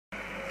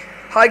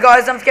Hi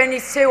guys, I'm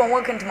Forgetting2 and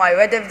welcome to my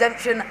Red Dead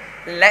Redemption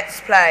Let's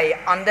Play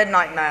Undead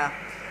Nightmare.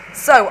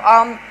 So,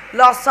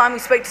 last time we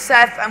spoke to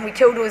Seth and we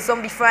killed all his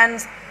zombie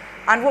friends,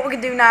 and what we're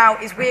going to do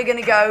now is we're going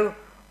to go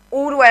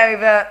all the way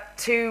over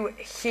to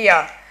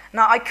here.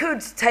 Now, I could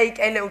take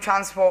a little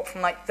transport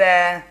from like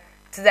there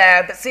to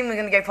there, but seeing we're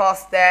going to go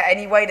past there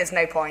anyway, there's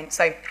no point.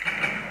 So,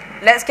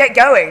 let's get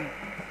going.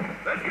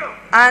 Let's go.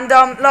 And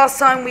last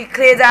time we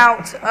cleared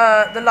out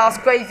the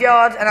last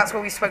graveyard, and that's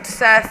where we spoke to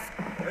Seth.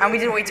 And we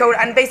did what he told,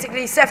 and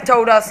basically Seth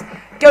told us,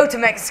 go to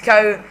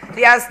Mexico.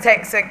 The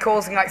Aztecs are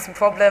causing like some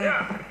problem,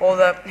 or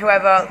the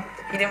whoever.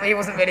 He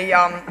wasn't really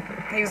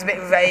he was a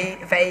bit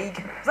vague.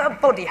 Was that a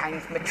body hanging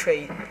from a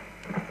tree?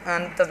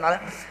 Doesn't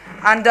matter.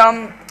 And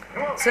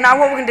so now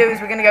what we're gonna do is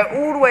we're gonna go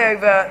all the way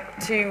over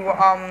to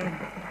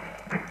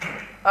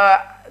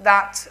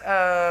that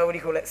what do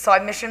you call it?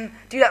 Side mission.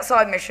 Do that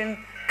side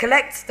mission.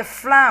 Collect the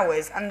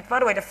flowers, and by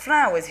the way, the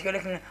flowers if you're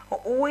looking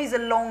are always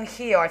along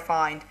here. I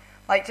find.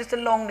 Like just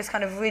along this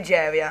kind of ridge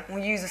area.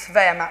 We'll use a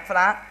surveyor map for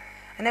that.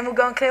 And then we'll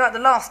go and clear out the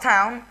last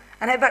town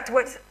and head back to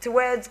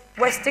where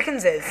West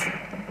Dickens is.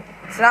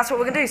 So that's what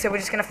we're going to do. So we're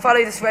just going to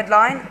follow this red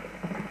line.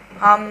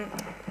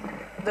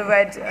 The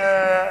red,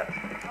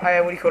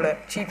 what do you call it?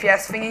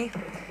 GPS thingy.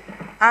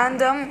 And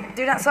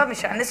do that side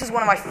mission. And this is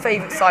one of my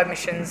favourite side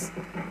missions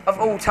of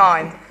all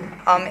time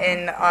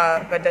in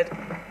Red Dead.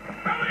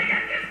 Somebody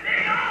get this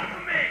thing off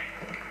of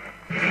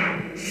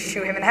me!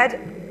 Shoot him in the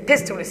head.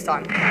 Pistol this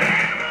time.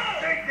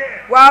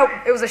 Well,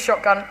 it was a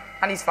shotgun,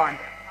 and he's fine.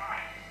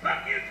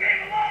 Look, you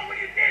came along when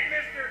you did,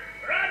 mister,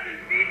 but I've been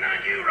feeding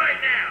on you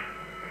right now.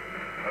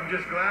 I'm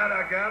just glad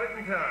I got it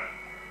in time.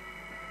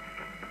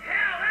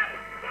 Hell, that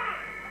was fun!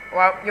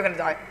 Well, you're gonna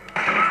die.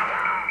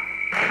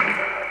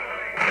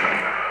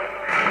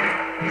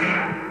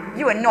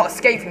 You are not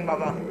escaping,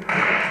 brother.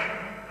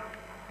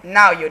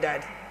 Now you're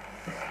dead.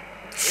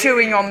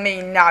 Chewing on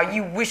me now,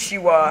 you wish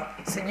you were,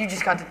 so you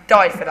just got to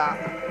die for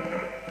that.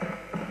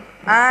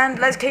 And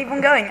let's keep on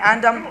going.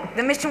 And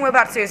the mission we're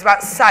about to do is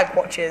about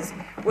Sasquatches,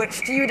 which,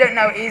 to you who don't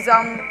know, is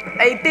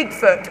a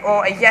Bigfoot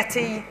or a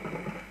Yeti.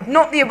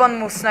 Not the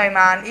abominable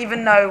snowman,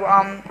 even though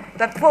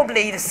they're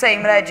probably the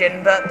same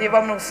legend, but the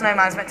abominable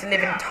snowman is meant to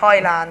live in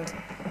Thailand.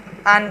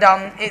 And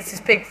it's this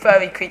big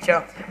furry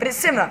creature. But it's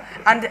similar.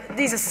 And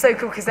these are so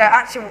cool because they're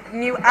actual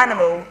new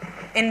animal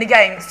in the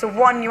game. So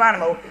one new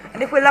animal.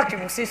 And if we're lucky,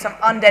 we'll see some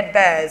undead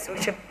bears,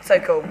 which are so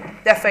cool.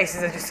 Their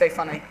faces are just so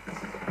funny.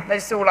 They're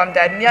just all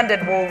undead, and the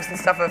undead wolves and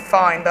stuff are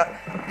fine, but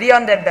the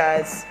undead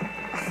bears,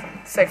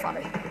 so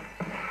funny.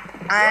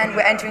 And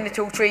we're entering the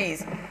tall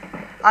trees.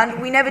 And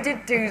we never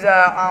did do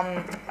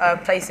the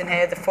place in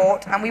here, the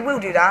fort, and we will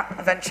do that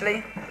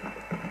eventually.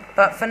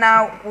 But for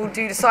now, we'll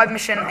do the side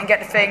mission and get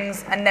the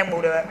things, and then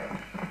we'll do it.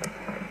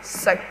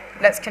 So,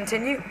 let's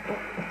continue.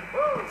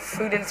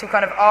 Through the little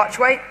kind of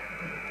archway.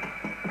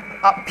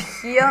 Up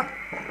here.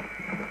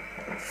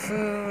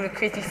 Through the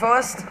creepy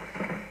forest.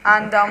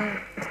 And,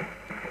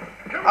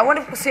 I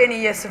wonder if we'll see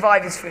any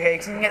survivors through here,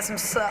 because you can get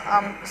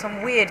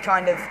some weird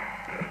kind of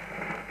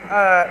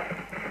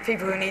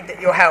people who need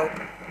your help.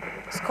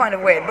 It's kind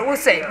of weird, but we'll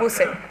see,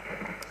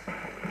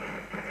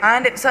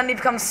 And it suddenly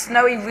becomes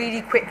snowy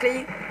really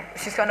quickly,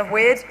 which is kind of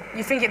weird.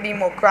 You think it'd be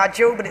more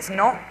gradual, but it's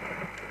not.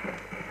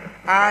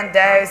 And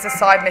there's the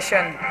side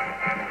mission.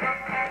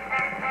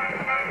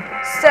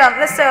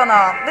 Let's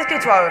go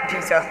to our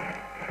repeater.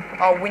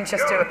 Our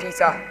Winchester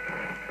repeater.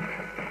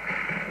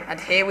 And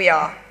here we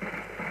are.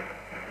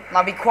 And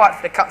I'll be quiet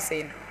for the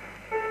cutscene.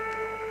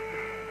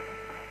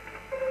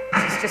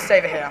 It's just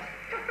over here.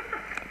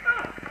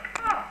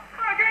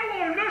 I got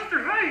one, mister.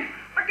 Hey,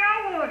 I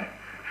got one.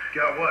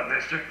 Got what,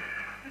 mister?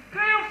 This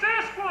damn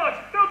Sasquatch.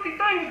 The filthy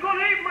thing was going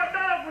to eat my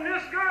dog when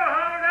this girl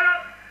hollered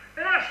out,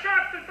 and I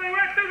shot the thing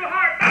right through the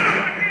heart.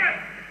 Like that.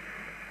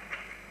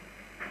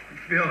 You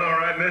feeling all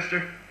right,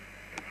 mister?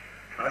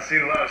 I've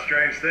seen a lot of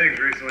strange things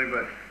recently,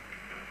 but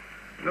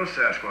no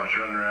Sasquatch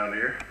running around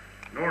here.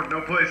 Nor no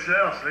place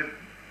else.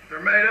 They're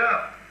made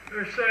up.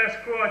 There's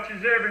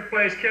Sasquatches every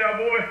place,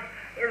 cowboy.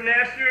 They're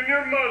nastier than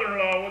your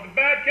mother-in-law with a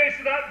bad case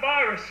of that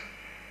virus.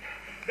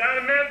 Down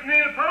in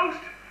Manzanita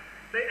Post,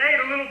 they ate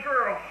a little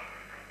girl.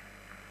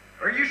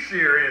 Are you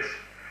serious?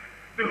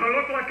 Do I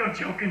look like I'm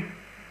joking?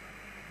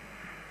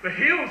 The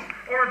hills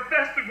are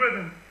infested with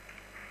them.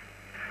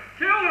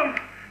 Kill them!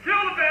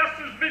 Kill the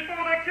bastards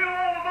before they kill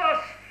all of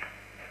us!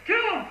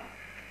 Kill them!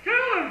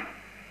 Kill them!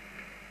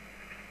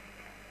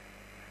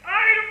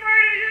 I ain't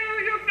afraid of you,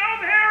 you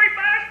dumb hairy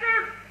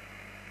bastard!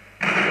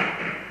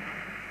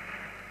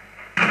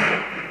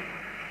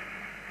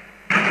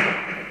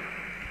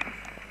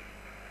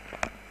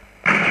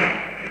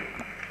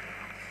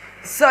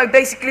 So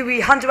basically we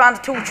hunt around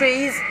the tall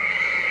trees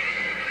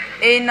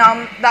in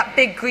that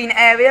big green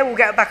area. We'll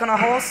get back on our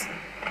horse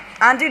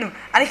and do them.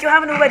 And if you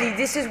haven't already,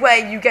 this is where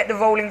you get the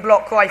rolling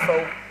block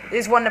rifle.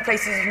 This is one of the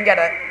places you can get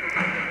it.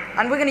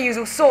 And we're going to use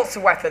all sorts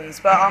of weapons,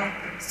 but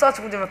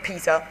starting with the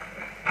repeater.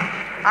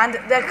 And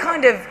they're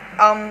kind of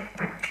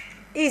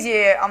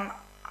easier,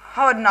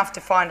 hard enough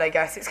to find, I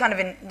guess. It's kind of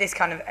in this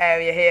kind of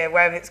area here,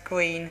 wherever it's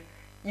green.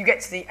 you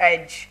get to the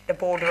edge, the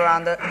border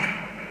around it.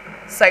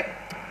 So,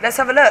 let's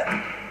have a look.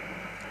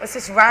 Let's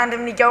just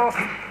randomly go off,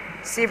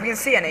 see if we can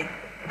see any.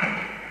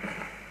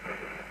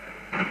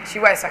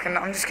 Actually, wait a second,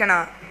 I'm just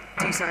gonna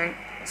do something,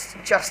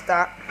 just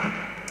that.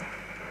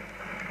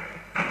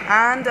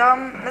 And,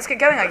 let's get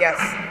going, I guess.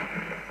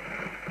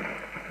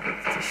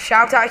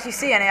 Shout out if you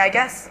see any, I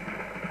guess.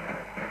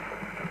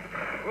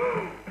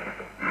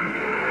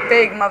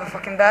 Big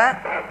motherfucking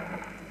bear.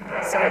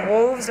 Some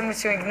wolves, and we're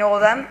just gonna ignore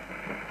them.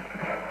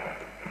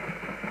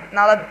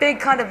 Now they're big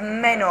kind of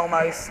men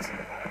almost.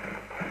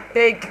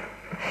 Big,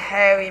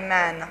 hairy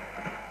men.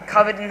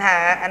 Covered in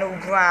hair and all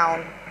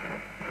brown.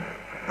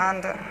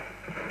 And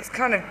it's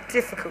kind of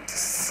difficult to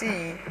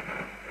see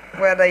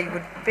where they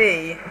would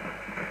be.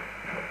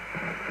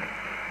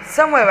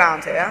 Somewhere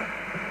around here.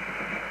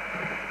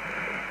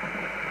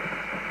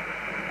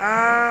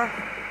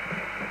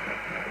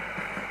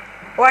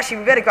 Well, actually,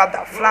 we better grab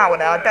that flower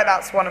there. I bet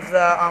that's one of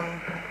the,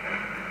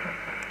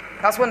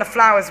 that's one of the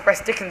flowers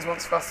Brest Dickens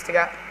wants for us to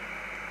get.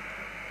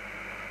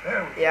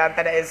 Yeah, I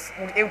bet it is.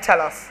 It'll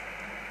tell us.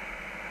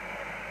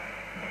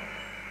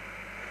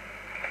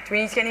 Do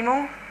we need to get any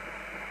more?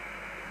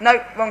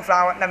 No, wrong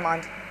flower. Never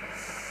mind.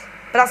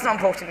 But that's not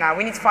important now.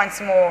 We need to find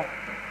some more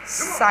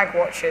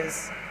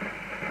Sasquatches.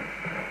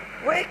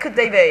 Where could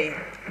they be?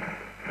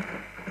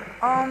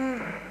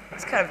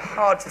 It's kind of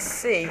hard to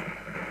see.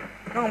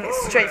 Normally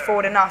it's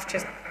straightforward enough,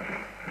 just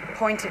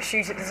point it,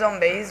 shoot at the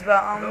zombies,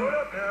 but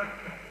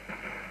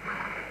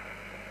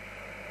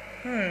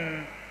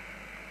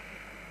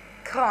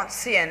can't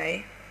see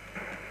any.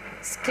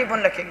 Let's keep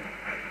on looking.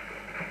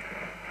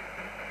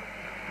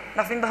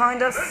 Nothing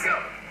behind us?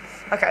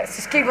 Okay, let's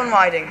just keep on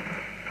riding.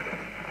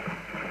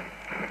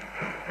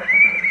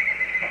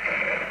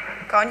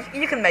 Go on,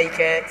 you can make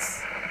it.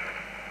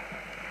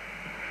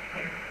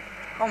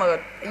 Oh my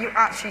god, are you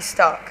actually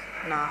stuck?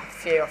 Nah,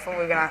 phew, I thought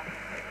we were gonna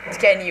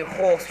get a new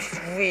horse, which is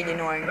really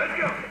annoying.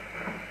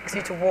 Because you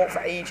need to walk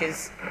for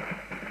ages.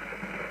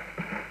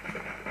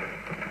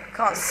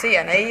 Can't see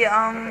any.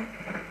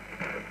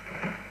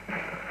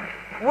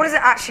 What does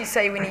it actually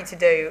say we need to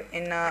do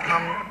in the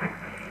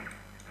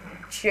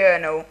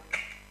journal?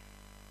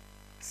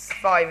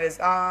 Survivors.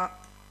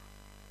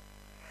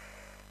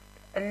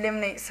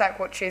 Eliminate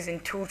Sasquatches in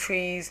tall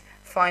trees,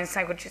 find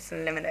Sasquatches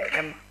and eliminate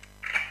them.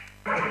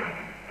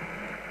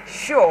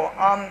 Sure,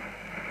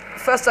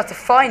 first I have to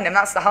find them,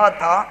 that's the hard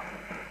part.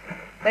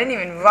 They don't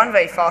even run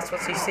very fast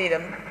once you see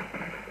them.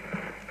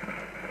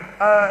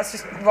 Let's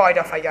just ride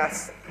off, I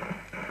guess.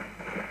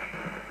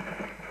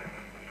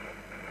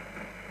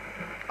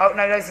 Oh,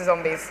 no, those are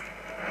zombies.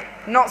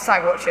 Not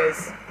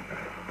Sasquatches.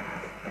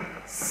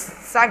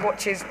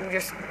 Sasquatches will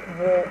just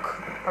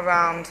walk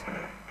around.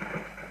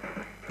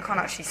 Can't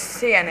actually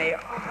see any.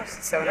 Oh, this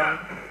is so annoying.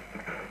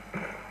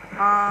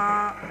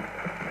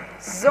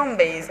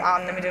 Zombies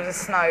out in the middle of the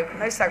snow.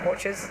 No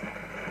Sasquatches.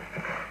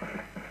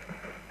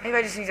 Maybe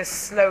I just need to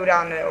slow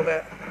down a little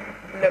bit.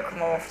 Look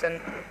more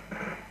often.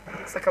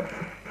 It's like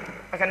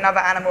another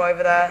animal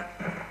over there.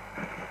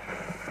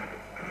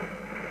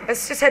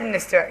 Let's just head in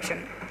this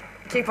direction.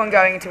 Keep on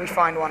going until we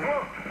find one.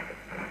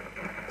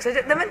 So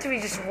they're meant to be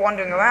just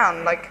wandering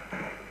around like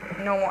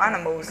normal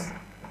animals.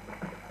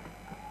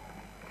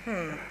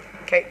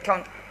 Okay,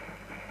 come on.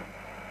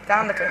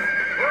 Down the cliff.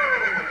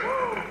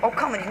 Oh,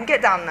 come on, you can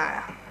get down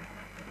there.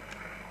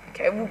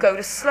 Okay, we'll go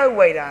the slow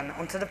way down,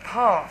 onto the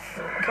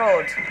path.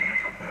 God.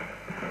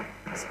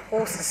 This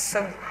horse is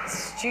so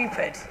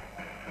stupid.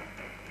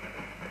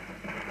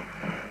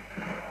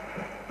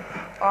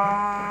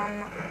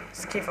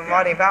 Just keep on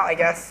riding about, I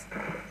guess.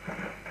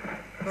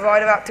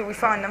 Ride about till we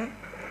find them.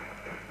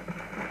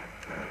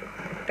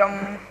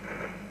 Dum.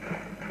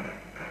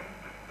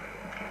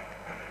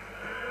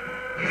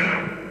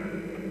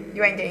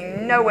 You ain't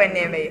getting nowhere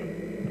near me.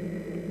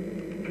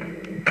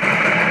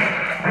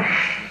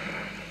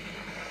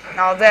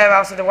 Now they're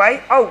out of the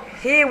way. Oh,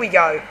 here we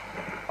go.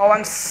 Oh,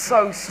 I'm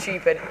so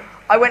stupid.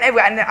 I went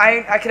everywhere and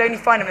I could only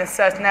find them in a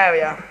certain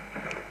area.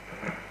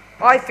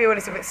 I feel a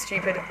little bit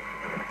stupid.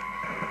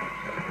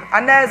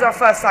 And there's our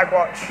first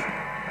Sasquatch.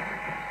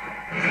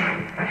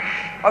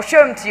 I'll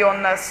show them to you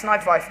on the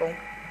sniper rifle.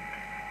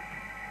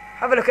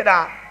 Have a look at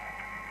that.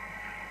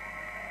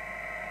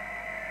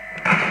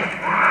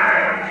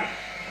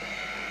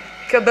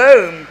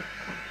 Kaboom!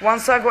 One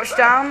Sasquatch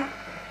down,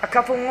 a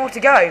couple more to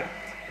go.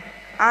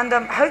 And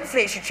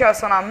hopefully it should show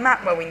us on our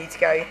map where we need to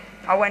go.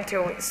 I went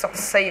till it stopped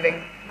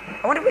saving.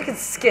 I wonder if we can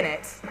skin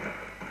it.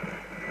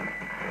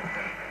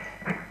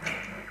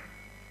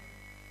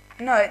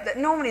 No,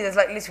 normally there's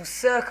like little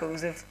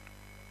circles of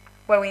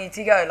where we need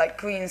to go, like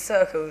green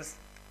circles.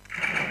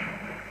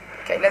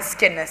 Okay, let's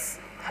skin this,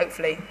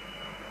 hopefully.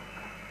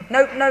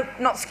 Nope,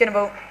 not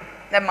skinnable.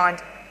 Never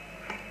mind.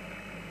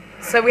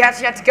 So we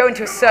actually had to go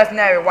into a certain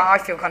area where I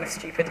feel kind of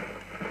stupid.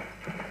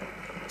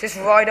 Just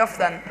ride off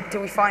then,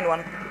 until we find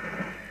one.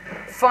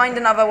 Find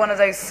another one of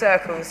those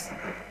circles.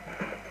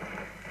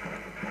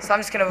 So I'm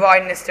just going to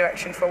ride in this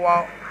direction for a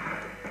while.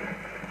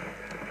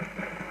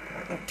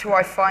 Until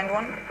I find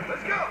one.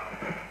 Let's go.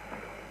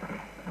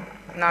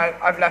 No,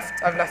 I've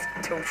left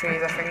tall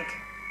trees, I think.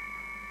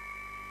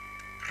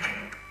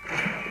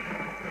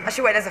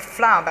 Actually, wait, there's a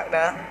flower back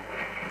there.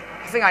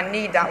 I think I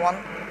need that one.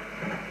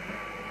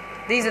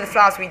 These are the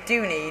flowers we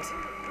do need,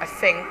 I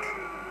think.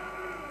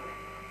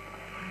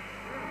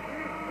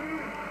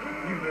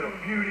 You little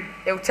beauty.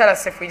 It'll tell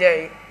us if we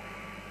do.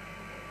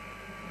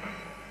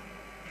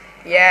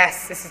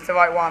 Yes, this is the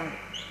right one.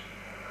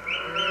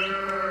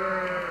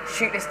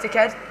 Shoot this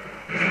dickhead.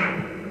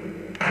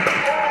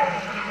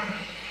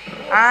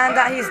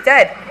 And he's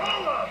dead.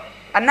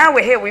 And now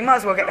we're here, we might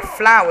as well get the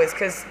flowers,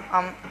 because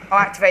I'll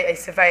activate a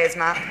surveyor's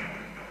map.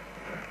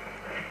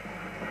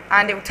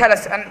 And it will tell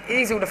us, and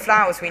these are all the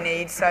flowers we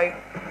need, so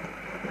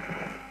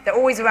they're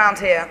always around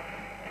here.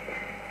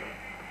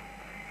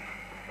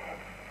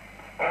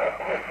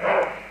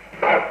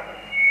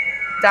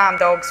 Damn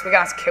dogs, we're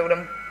going to have to kill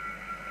them.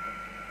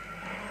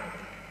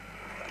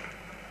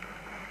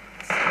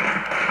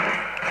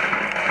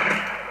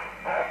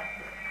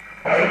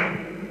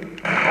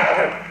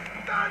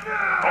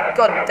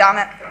 God damn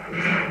it.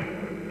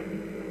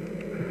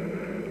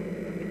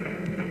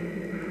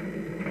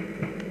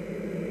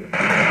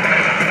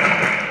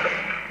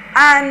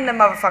 And the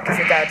motherfuckers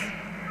are dead.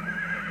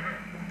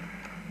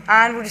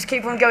 And we'll just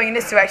keep on going in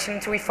this direction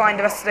until we find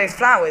the rest of those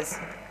flowers.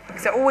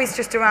 Because they're always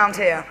just around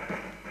here.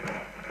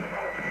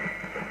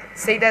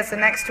 See, there's the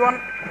next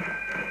one.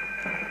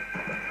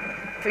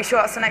 Pretty sure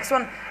that's the next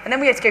one. And then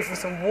we have to go for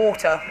some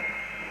water.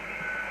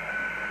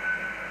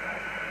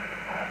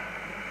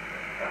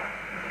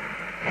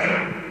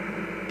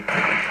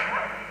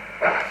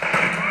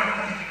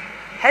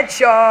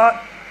 Headshot!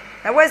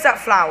 Now where's that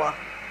flower?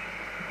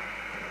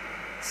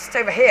 It's just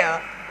over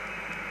here.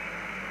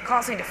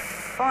 Can't seem to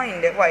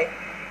find it. Wait.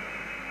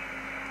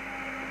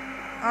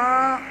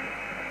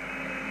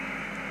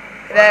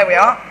 There we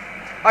are.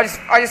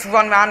 I just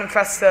run around and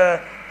press the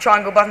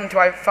triangle button until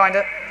I find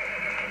it.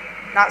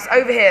 Now it's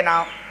over here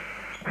now.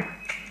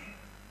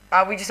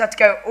 We just have to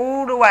go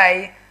all the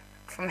way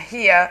from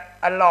here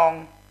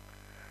along.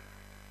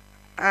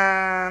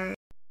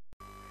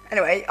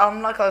 Anyway,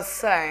 like I was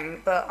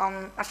saying, but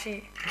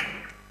actually,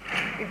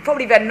 you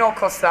probably better not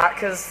cross that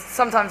because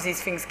sometimes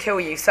these things kill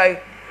you. So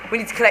we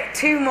need to collect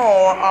 2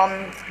 more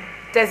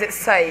desert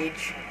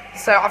sage.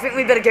 So I think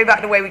we better go back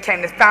the way we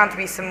came. There's bound to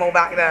be some more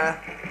back there.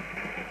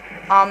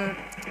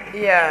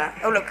 Yeah.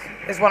 Oh look,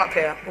 there's one up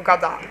here. We'll grab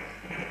that.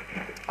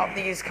 Up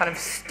these kind of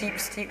steep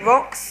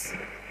rocks.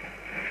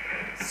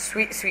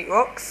 Sweet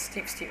rocks.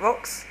 Steep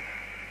rocks.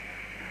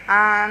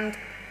 And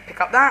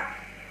pick up that.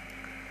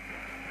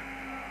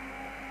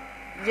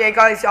 Yeah,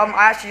 guys, I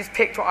actually just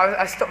picked.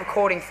 I stopped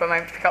recording for a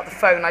moment to pick up the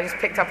phone. I just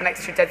picked up an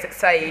extra desert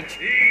sage,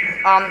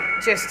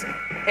 just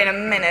in a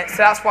minute. So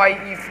that's why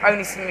you've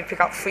only seen me pick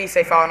up 3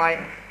 so far, and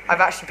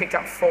I've actually picked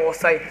up 4.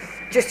 So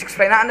just to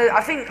explain that, and I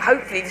think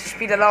hopefully this should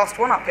be the last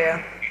one up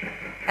here,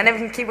 and then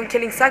we can keep on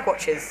killing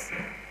Sasquatches.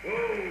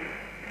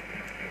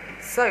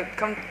 So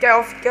come, get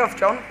off,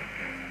 John.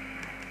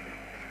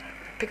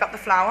 Pick up the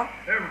flower.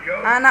 There we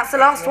go. And that's the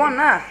last one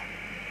there.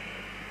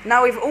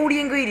 Now we've all the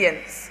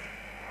ingredients.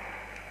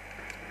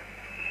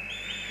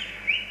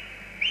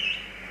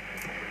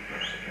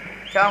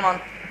 Come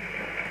on.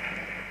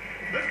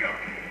 Let's go.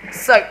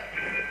 So,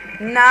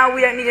 now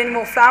we don't need any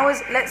more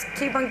flowers. Let's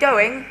keep on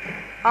going.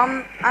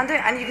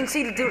 And you can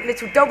see the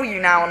little W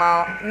now on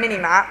our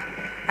mini-map.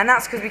 And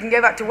that's because we can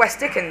go back to West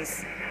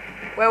Dickens.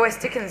 Where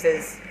West Dickens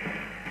is.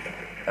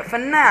 But for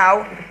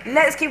now,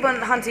 let's keep on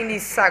hunting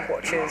these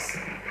Sasquatches.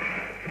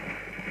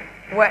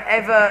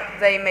 Wherever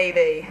they may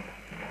be.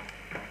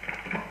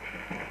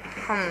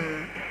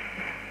 Come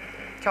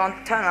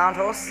on, turn around,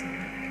 horse.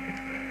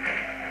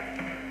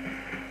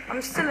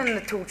 I'm still in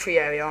the tall tree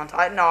area, aren't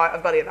I? No,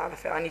 I've got to get out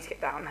of it. I need to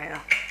get down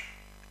here.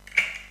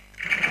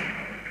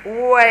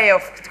 Way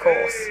off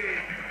course.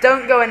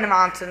 Don't go in the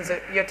mountains.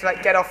 You have to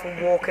like get off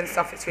and walk and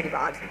stuff. It's really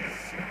bad.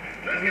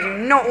 We do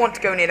not want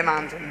to go near the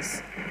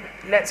mountains.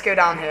 Let's go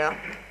down here.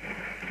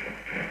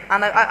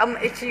 And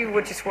if you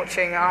were just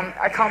watching,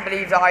 I can't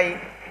believe that I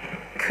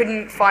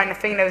couldn't find the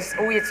thing.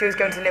 All you had to do was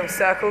go into little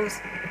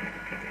circles.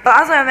 But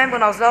as I remember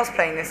when I was last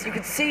playing this, you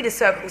could see the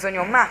circles on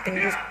your map and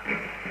you just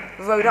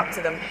rode up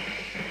to them.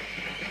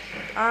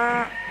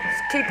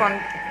 Just keep on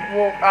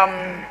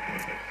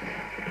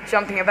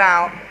jumping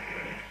about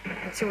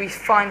until we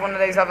find one of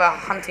those other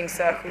hunting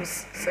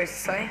circles, so to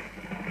say.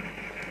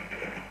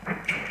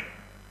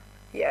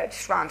 Yeah,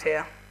 just round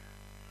here.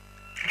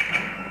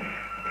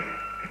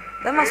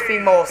 There must be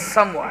more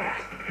somewhere.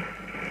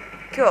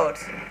 Good.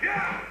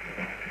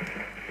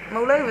 I'm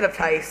all over the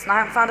place and I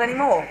haven't found any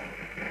more.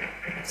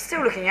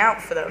 Still looking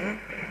out for them,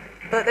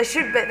 but there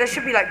should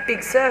be like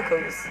big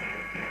circles.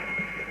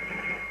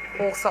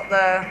 Horse up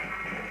there.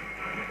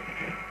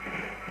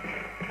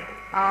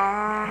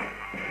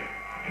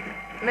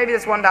 Maybe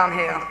there's one down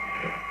here.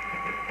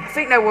 I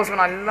think there was when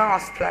I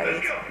last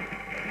played.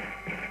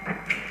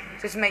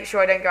 Just make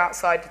sure I don't go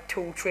outside the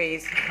tall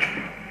trees.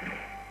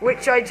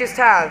 Which I just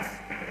have.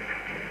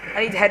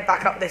 I need to head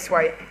back up this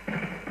way.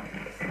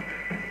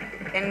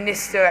 In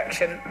this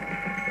direction.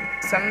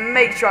 So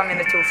make sure I'm in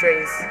the tall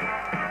trees.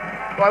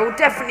 Well, I will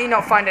definitely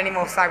not find any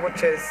more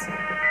Sasquatches.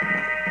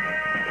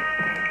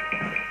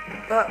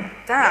 But,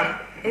 damn,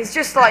 it's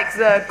just like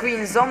the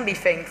green zombie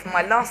thing from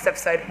my last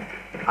episode.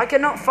 I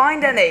cannot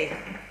find any.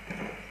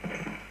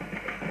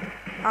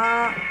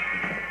 And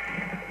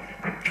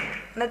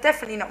they're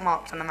definitely not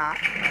marked on the map.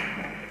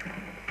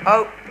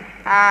 Oh,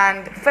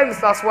 and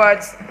famous last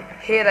words,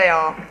 here they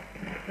are.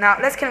 Now,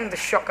 let's kill him with a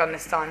shotgun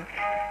this time.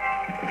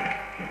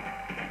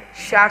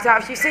 Shout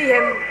out if you see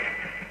him.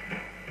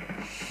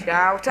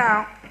 Shout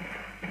out.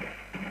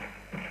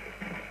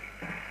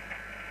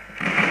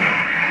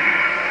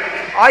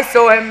 I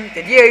saw him,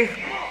 did you?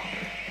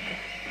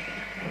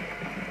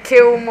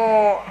 Kill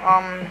more,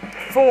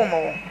 4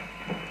 more.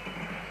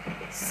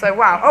 So,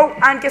 wow. Oh,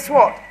 and guess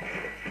what?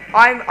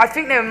 I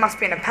think there must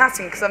be in a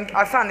pattern, because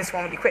I found this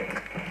one really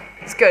quick.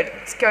 It's good.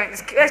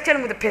 Let's kill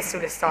him with a pistol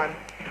this time.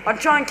 I'll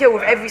try and kill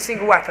with every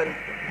single weapon.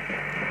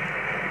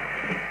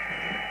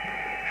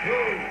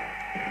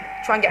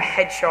 Try and get a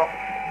headshot.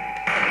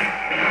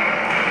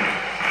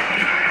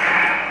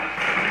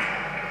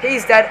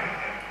 He's dead.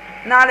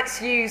 Now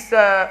let's use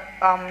the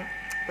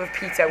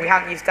repeater. We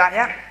haven't used that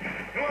yet.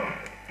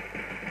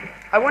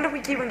 I wonder if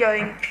we keep on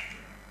going.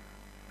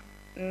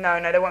 No,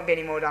 there won't be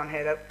any more down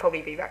here. There'll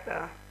probably be back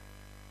there.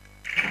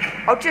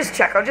 I'll just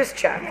check.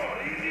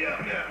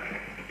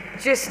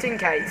 Just in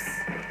case.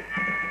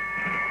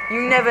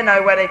 You never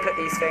know where they put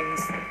these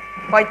things.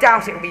 But I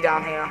doubt it will be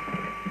down here.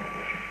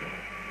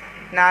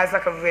 Nah, it's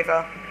like a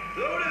river.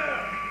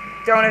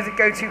 Don't want to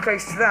go too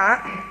close to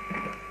that.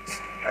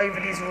 Just over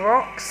these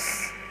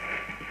rocks.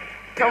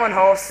 Come on,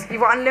 horse.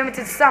 You've got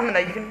unlimited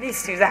stamina. You can at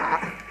least do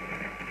that.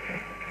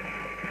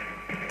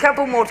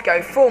 Couple more to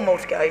go. 4 more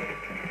to go.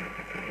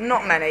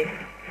 Not many.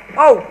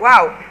 Oh,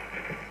 wow.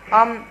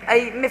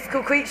 A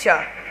mythical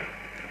creature.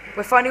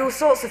 We're finding all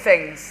sorts of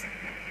things.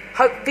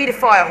 Be the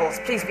fire horse.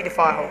 Please be the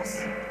fire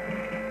horse.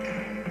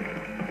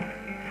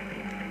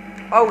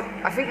 Oh,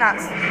 I think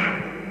that's...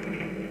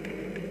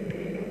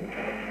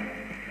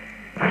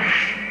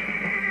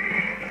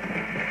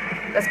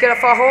 Let's get a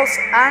fire horse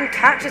and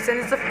catch it. And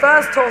it's the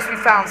first horse we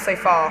found so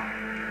far.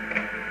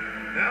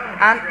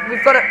 And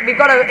we've got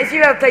to, if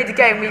you ever played the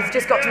game, we've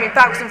just got to move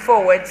backwards and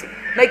forwards,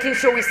 making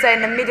sure we stay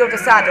in the middle of the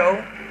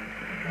saddle.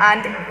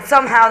 And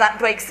somehow that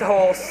breaks the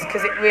horse,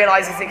 because it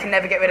realises it can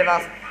never get rid of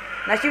us.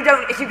 Now if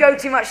you go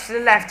too much to the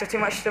left or too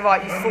much to the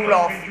right, you fall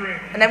off,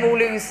 and then we'll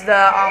lose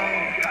the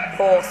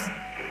horse.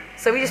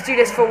 So we just do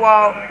this for a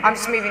while. I'm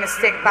just moving the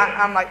stick back,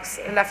 like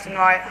left and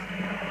right,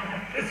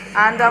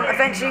 and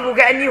eventually we'll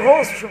get a new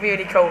horse, which will be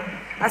really cool.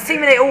 And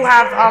seeing they all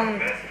have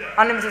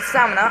unlimited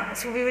stamina,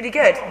 this will be really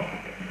good.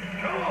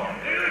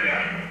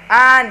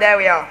 And there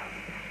we are.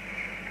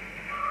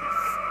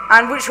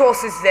 And which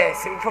horse is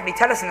this? It will probably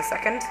tell us in a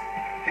second.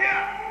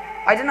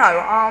 I don't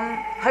know.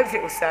 Hopefully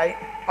it will say.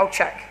 I'll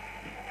check.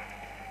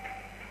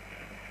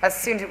 As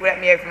soon as it will let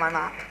me open my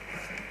map.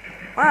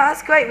 Wow,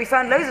 that's great. We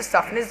found loads of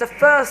stuff. And this is the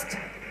first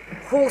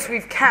horse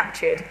we've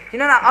captured. You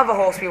know that other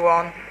horse we were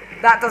on?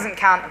 That doesn't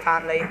count,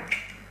 apparently.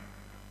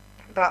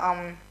 But,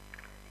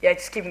 yeah,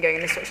 just keep on going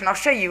in this direction. I'll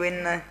show you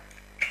in the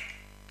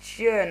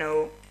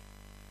journal.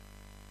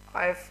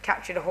 I've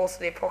captured a horse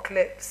of the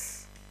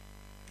apocalypse.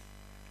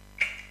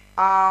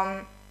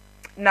 No,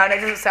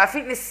 it doesn't say. I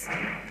think this...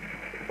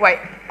 Wait,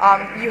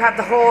 you have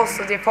the horse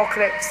of the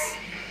apocalypse.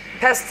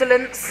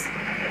 Pestilence.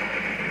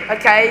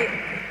 Okay.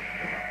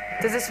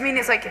 Does this mean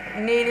it's like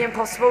nearly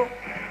impossible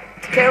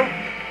to kill?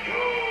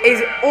 Is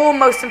it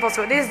almost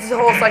impossible? This is the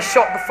horse I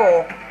shot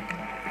before.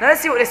 Now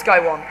let's see what this guy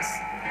wants.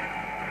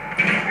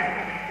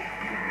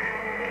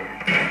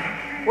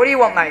 What do you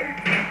want, mate?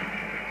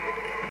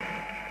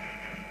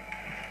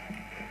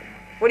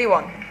 What do you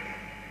want?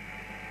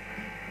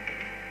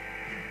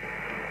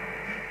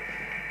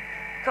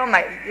 Come on,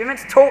 mate. You're meant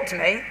to talk to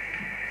me.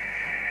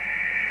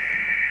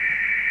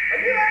 Are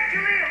you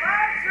actually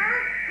alive, sir?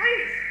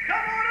 Please,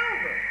 come on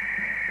over.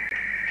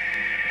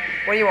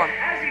 What do you want?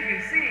 As you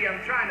can see,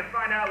 I'm trying to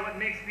find out what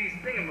makes these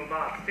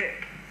thingamabobs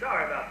tick.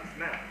 Sorry about the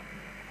smell.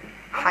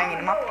 Hanging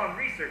them up. I'm on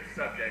research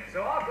subject,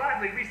 so I'll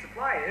gladly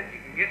resupply it if you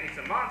can get me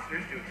some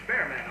monsters to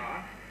experiment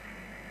on.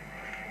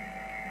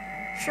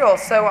 Sure,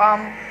 so,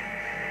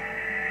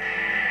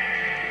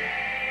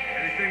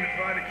 Anything to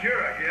find a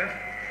cure, I guess.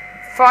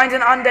 find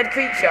an undead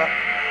creature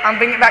and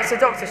bring it back to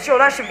the doctor. Sure,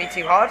 that shouldn't be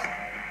too hard.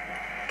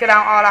 Get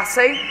out our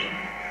lasso.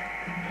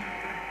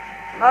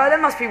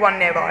 There must be one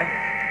nearby.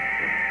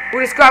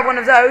 We'll just grab one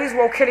of those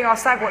while killing our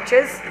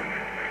Sasquatches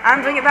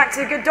and bring it back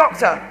to the good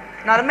doctor.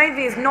 Now, the main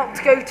thing is not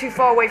to go too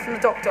far away from the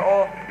doctor,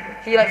 or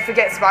he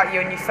forgets about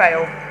you and you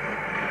fail.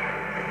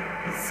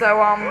 So,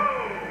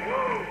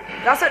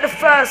 that's like the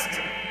first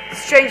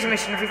stranger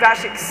mission we've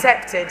actually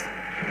accepted,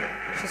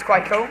 which is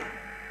quite cool.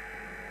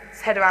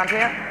 Let's head around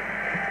here.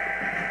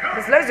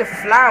 There's loads of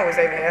flowers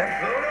over here.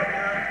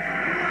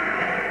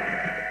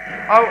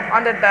 Oh,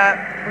 undead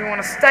there. We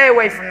want to stay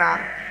away from that.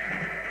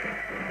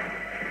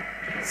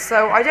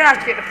 So I don't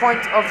actually get the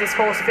point of this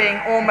horse being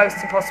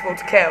almost impossible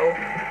to kill.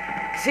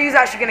 Because who's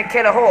actually going to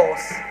kill a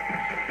horse?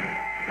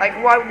 Like,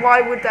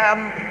 why would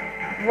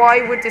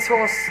this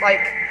horse,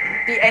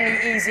 be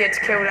any easier to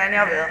kill than any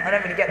other. I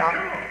don't really get that.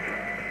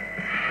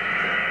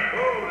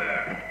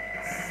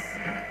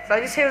 So I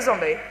just hear a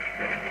zombie.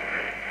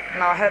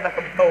 No, I heard like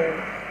a bull.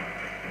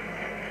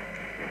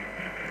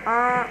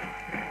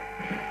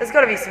 There's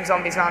got to be some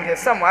zombies around here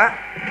somewhere.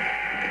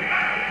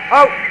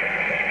 Oh!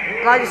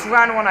 And I just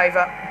ran one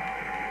over.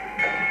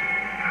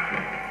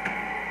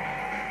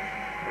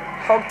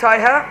 Hog-tie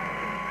her.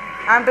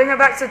 And bring her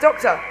back to the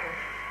doctor.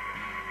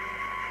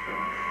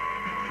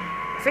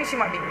 I think she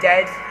might be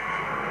dead.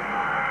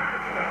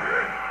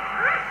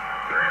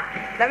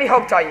 Let me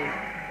hog-tie you.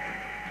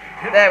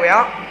 There we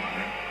are.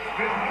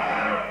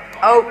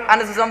 Oh, and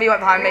there's a zombie right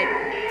behind me.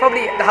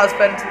 Probably the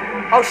husband.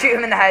 I'll shoot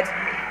him in the head.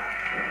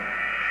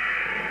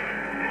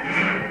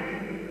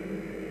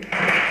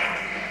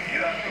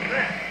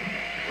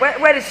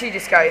 Where did she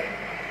just go?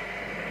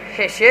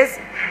 Here she is.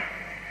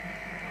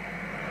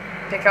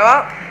 Pick her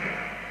up.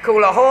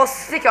 Call her horse.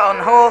 Stick her on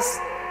the horse.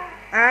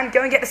 And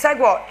go and get the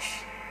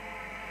Sasquatch.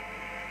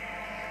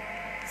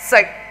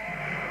 So,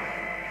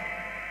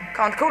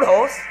 can't call the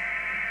horse.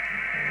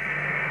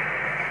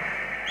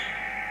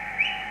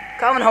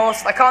 Come on,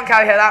 horse. I can't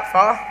carry her that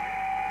far.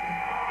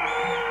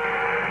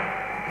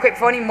 Quick,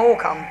 before any more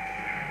come.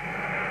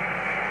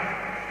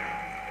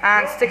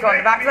 And stick her on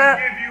the back there.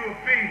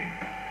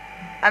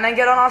 And then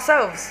get on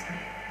ourselves.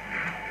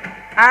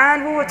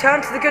 And we'll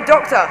return to the good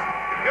doctor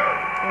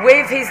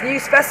with his new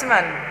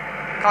specimen.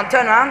 Can't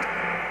turn around.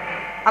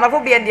 And I'll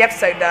probably end the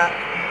episode there.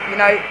 You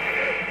know,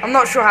 I'm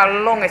not sure how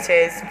long it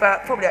is,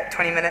 but probably like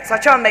 20 minutes. I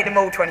try and make them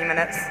all 20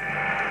 minutes.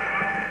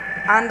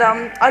 And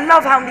I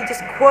love how many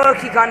just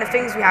quirky kind of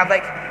things we have,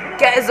 like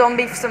get a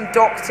zombie for some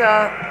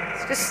doctor.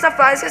 It's just stuff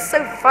like it's just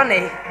so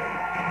funny.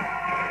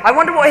 I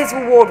wonder what his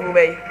reward will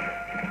be.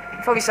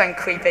 Probably something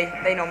creepy.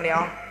 They normally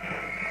are.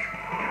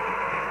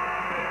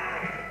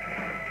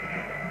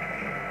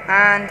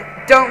 And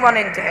don't run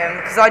into him,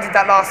 because I did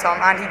that last time,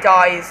 and he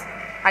dies,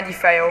 and you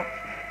fail.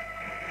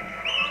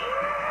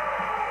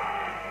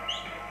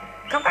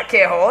 Come back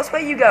here, horse.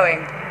 Where are you going?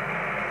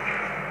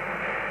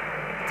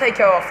 Take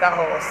her off that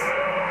horse.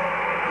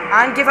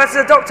 And give her to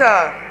the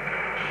doctor.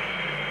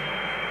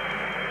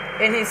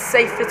 In his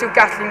safe little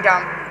Gatling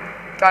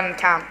gun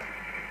camp.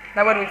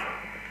 Now where do we...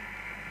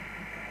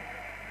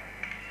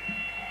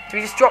 Do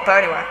we just drop her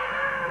anywhere?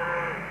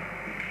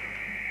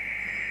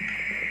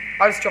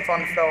 I'll just drop her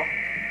on the floor.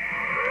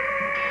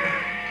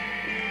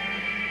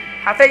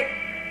 Happy?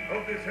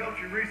 Hope this helps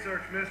your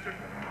research, mister.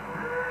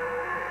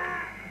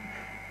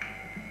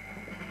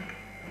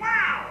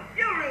 Wow,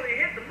 you really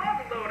hit the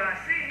muzzle load, I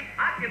see.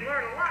 I can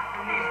learn a lot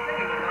from these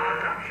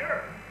thingamabobs, I'm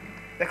sure.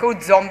 They're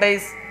called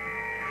zombies.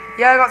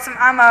 Yeah, I got some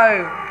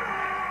ammo.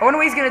 I wonder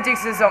what he's going to do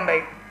to the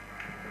zombie.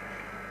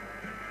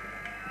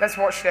 Let's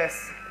watch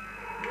this.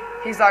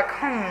 He's like,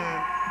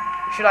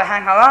 should I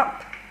hang her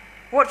up?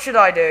 What should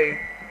I do?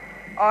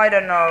 I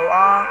don't know.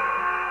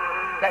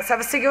 Let's have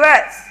a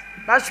cigarette.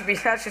 That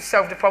should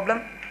solve the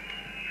problem.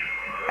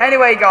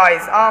 Anyway,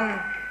 guys,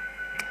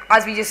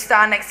 as we just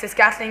stand next to this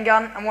Gatling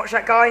gun and watch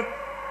that guy,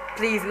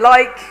 please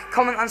like,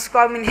 comment, and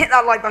subscribe, and hit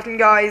that like button,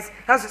 guys.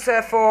 That's what it's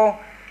there for.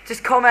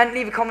 Just comment,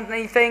 leave a comment on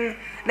anything.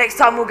 Next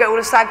time we'll get all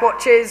the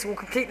Sasquatches. We'll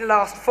complete the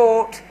last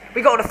fort.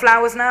 We got all the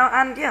flowers now,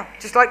 and yeah,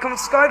 just like, comment,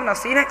 subscribe, and I'll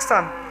see you next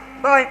time.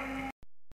 Bye.